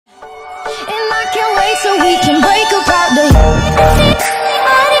I can't wait so we can break apart the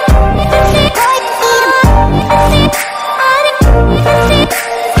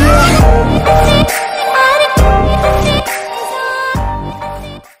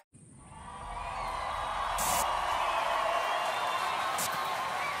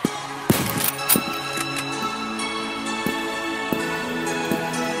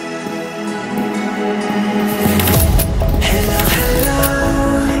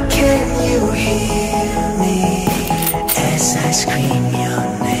I scream your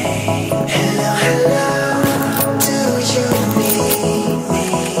name. Hello, hello, do you need me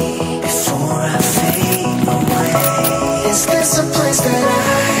before I fade away? Is this a place that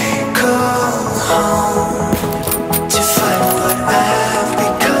I call home to find what I've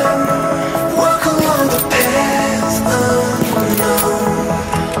become? Walk along the path unknown.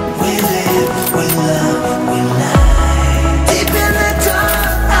 We live, we love, we lie. Deep in the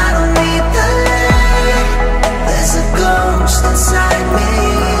dark, I don't need the light. There's a ghost inside me.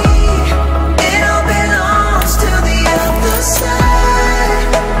 It all belongs to the other side.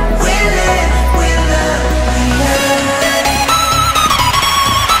 We live, we love, we lie.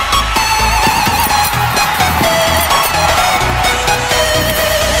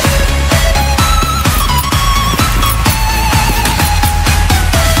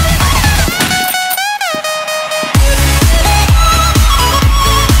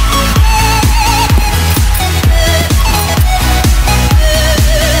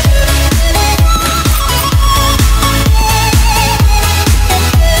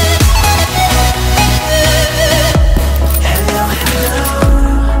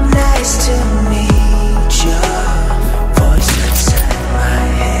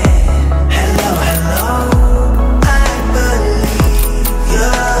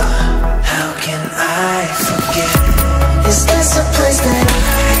 Is this a place that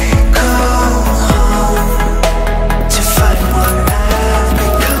I call home to find what I've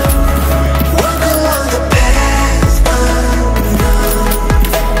become? Walk along the path unknown.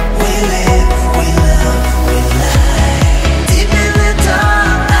 We live, we love, we lie. Deep in the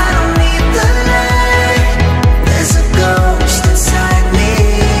dark, I don't need the light. There's a ghost inside me.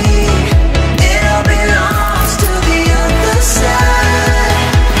 It all belongs to the other side.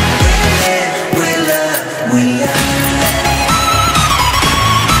 We live, we love, we lie.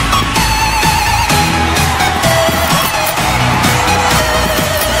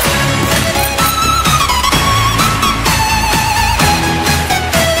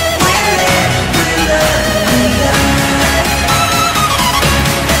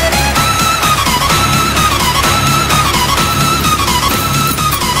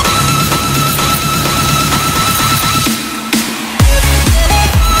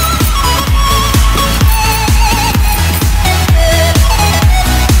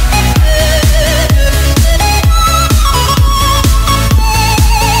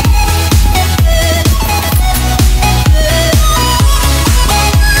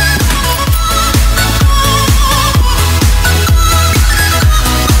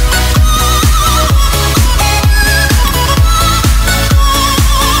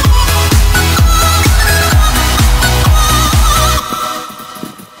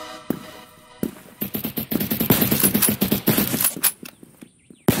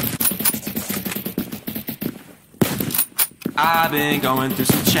 I've been going through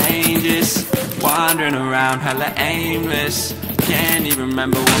some changes, wandering around hella aimless. Can't even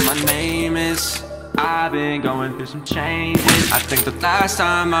remember what my name is. I've been going through some changes. I think the last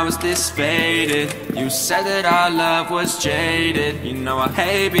time I was this faded, you said that our love was jaded. You know I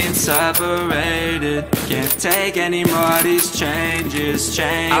hate being separated. Can't take any more of these changes.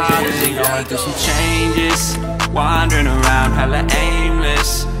 I've been going through some changes, wandering around hella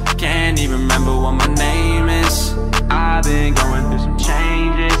aimless. Can't even remember what my name is. I've been going through some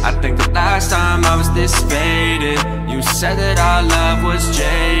changes. I think the last time I was this faded, you said that our love was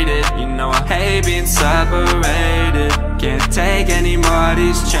jaded. You know I hate being separated. Can't take any more of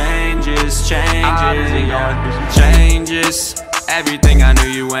these changes. I've been going through some changes. Everything I knew,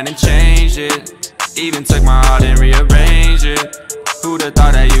 you went and changed it. Even took my heart and rearranged it. Who'd have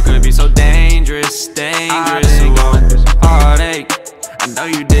thought that you could be so dangerous? I've been going through some heartache. I know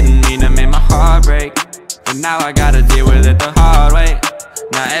you didn't mean to make my heart break, but now I gotta deal with it the hard way.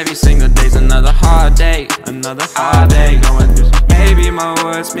 Now every single day's another hard day, another hard day. Going through some, maybe my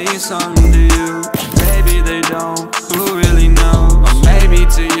words mean something to you, maybe they don't, who really knows? Or maybe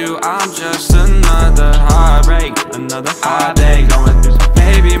to you I'm just another heartbreak, another hard day. Going through some,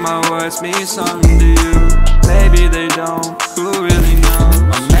 maybe my words mean something to you, maybe they don't, who really knows?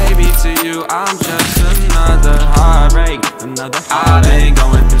 Or maybe to you I'm just another heartbreak, another hard day. I've been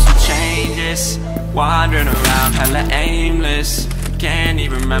going through some changes, Wandering around hella aimless, can't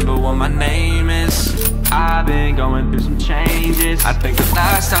even remember what my name is. I've been going through some changes. I think the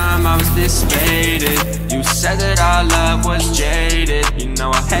last time I was this faded, you said that our love was jaded. You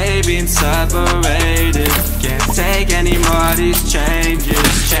know I hate being separated. Can't take any more of these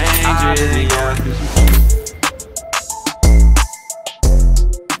changes. I've been going through some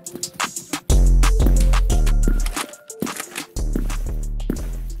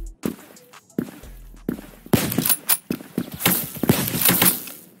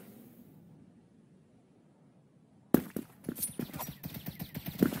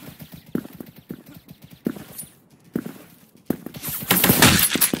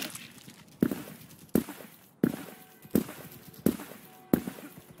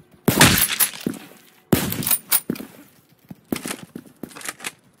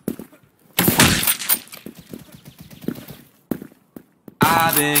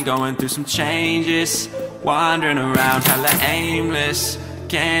I've been going through some changes, wandering around hella aimless,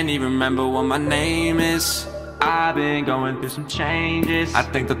 can't even remember what my name is. I've been going through some changes. I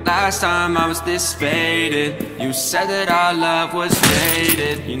think the last time I was this faded, you said that our love was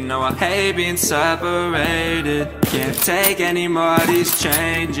jaded. You know I hate being separated. Can't take any more of these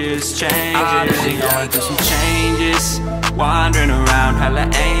changes. I've been going through some changes, wandering around hella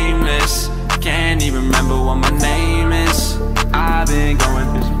aimless, can't even remember what my name is. I've been going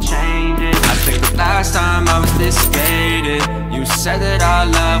through some changes. I think the last time I was this faded, you said that our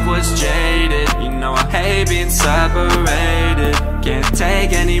love was jaded. You know I hate being separated. Can't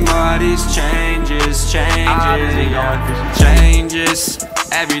take any more of these changes. I've been going through some changes.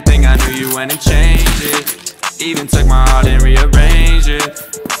 Everything I knew you went and changed it. Even took my heart and rearranged it.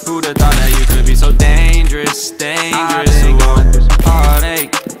 Who'd have thought that you could be so dangerous? I've been going through some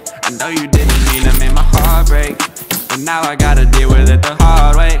heartache. I know you didn't mean to make my heart break, but now I gotta deal with it the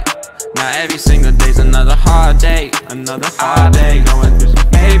hard way. Now every single day's another hard day. Another hard day going through some.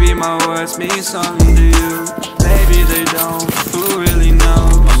 Maybe my words mean something to you, maybe they don't, who really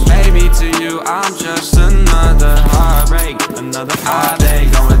knows? Or maybe to you I'm just another heartbreak. Another hard day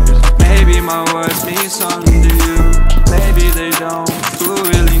going through some. Maybe my words mean something to you, maybe they don't, who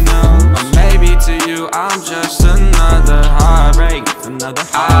really knows? Or maybe to you I'm just another heartbreak. Another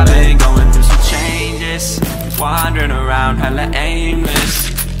hard day. I've been going through some changes, wandering around hella aimless,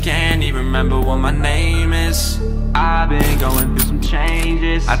 can't even remember what my name is. I've been going through some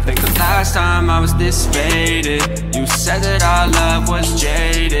changes. I think the last time I was this faded, you said that our love was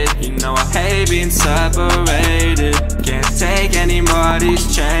jaded. You know I hate being separated. Can't take any more of these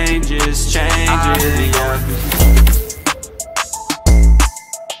changes.